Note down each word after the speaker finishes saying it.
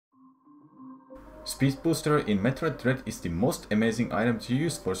Speed Booster in Metroid Dread is the most amazing item to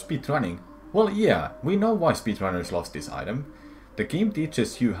use for speedrunning. Well, yeah, we know why speedrunners love this item. The game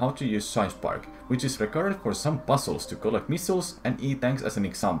teaches you how to use Shinespark, which is regarded for some puzzles to collect missiles and E-tanks as an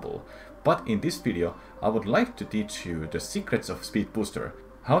example. But in this video, I would like to teach you the secrets of Speed Booster,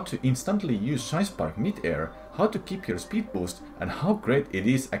 how to instantly use Shinespark mid-air, how to keep your speed boost, and how great it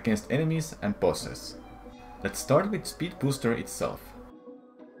is against enemies and bosses. Let's start with Speed Booster itself.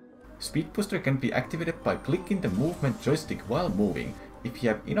 Speed Booster can be activated by clicking the movement joystick while moving. If you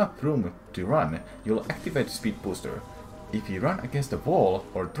have enough room to run, you'll activate Speed Booster. If you run against a wall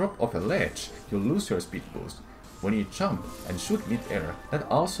or drop off a ledge, you'll lose your speed boost. When you jump and shoot mid-air,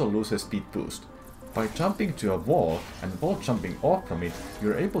 that also loses speed boost. By jumping to a wall and wall jumping off from it,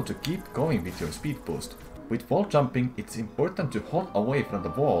 you're able to keep going with your speed boost. With wall jumping, it's important to hold away from the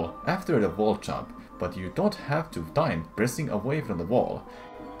wall after the wall jump, but you don't have to time pressing away from the wall.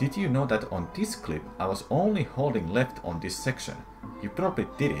 Did you know that on this clip I was only holding left on this section? You probably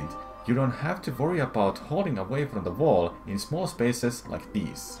didn't. You don't have to worry about holding away from the wall in small spaces like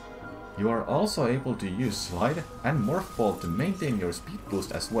these. You are also able to use slide and morph ball to maintain your speed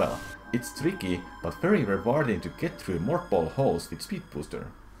boost as well. It's tricky but very rewarding to get through morph ball holes with Speed Booster.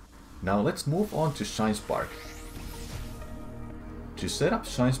 Now let's move on to Shinespark. To set up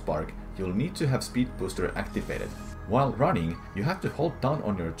Shinespark, you'll need to have Speed Booster activated. While running, you have to hold down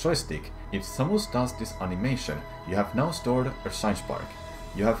on your joystick. If Samus does this animation, you have now stored a Shinespark.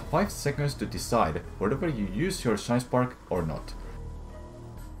 You have 5 seconds to decide whether you use your Shinespark or not.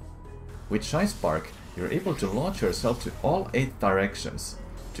 With Shinespark, you're able to launch yourself to all 8 directions.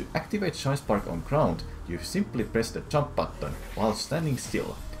 To activate Shinespark on ground, you simply press the jump button while standing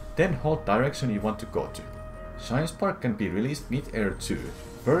still, then hold direction you want to go to. Shinespark can be released mid-air too.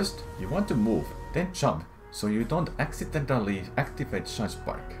 First, you want to move, then jump, so you don't accidentally activate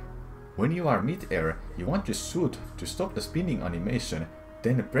Shinespark. When you are mid-air, you want to shoot to stop the spinning animation,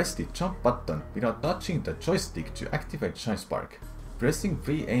 then press the jump button without touching the joystick to activate Shinespark. Pressing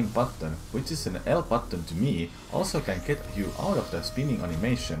free aim button, which is an L button to me, also can get you out of the spinning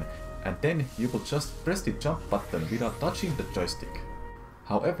animation, and then you will just press the jump button without touching the joystick.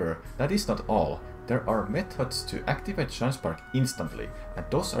 However, that is not all. There are methods to activate Shinespark instantly, and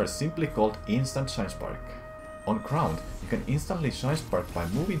those are simply called instant Shinespark. On ground, you can instantly Shinespark by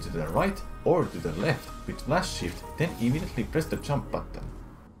moving to the right or to the left with flash shift, then immediately press the jump button.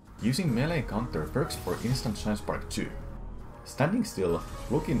 Using melee counter works for instant Shinespark too. Standing still,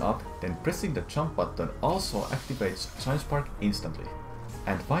 looking up, then pressing the jump button also activates Shinespark instantly.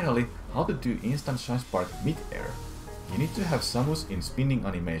 And finally, how to do instant Shinespark mid-air. You need to have Samus in spinning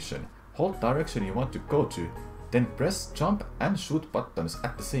animation, hold direction you want to go to, then press jump and shoot buttons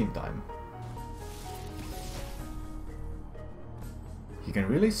at the same time. You can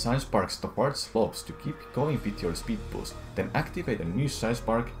release Shinesparks toward slopes to keep going with your speed boost, then activate a new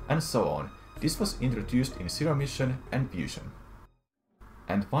Shinespark, and so on. This was introduced in Zero Mission and Fusion.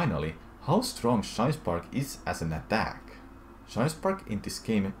 And finally, how strong Shinespark is as an attack. Shinespark in this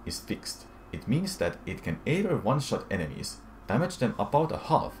game is fixed. It means that it can either one-shot enemies, damage them about a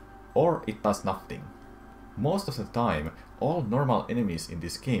half, or it does nothing. Most of the time, all normal enemies in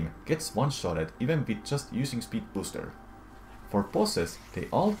this game gets one-shotted even with just using Speed Booster. For bosses, they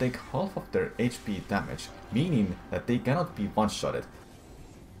all take half of their HP damage, meaning that they cannot be one-shotted.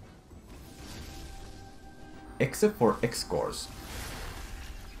 Except for X-Cores.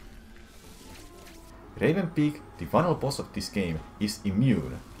 Raven Peak, the final boss of this game, is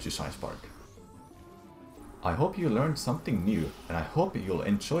immune to Shinespark. I hope you learned something new, and I hope you'll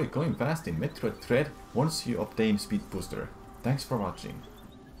enjoy going fast in Metroid Dread once you obtain Speed Booster. Thanks for watching.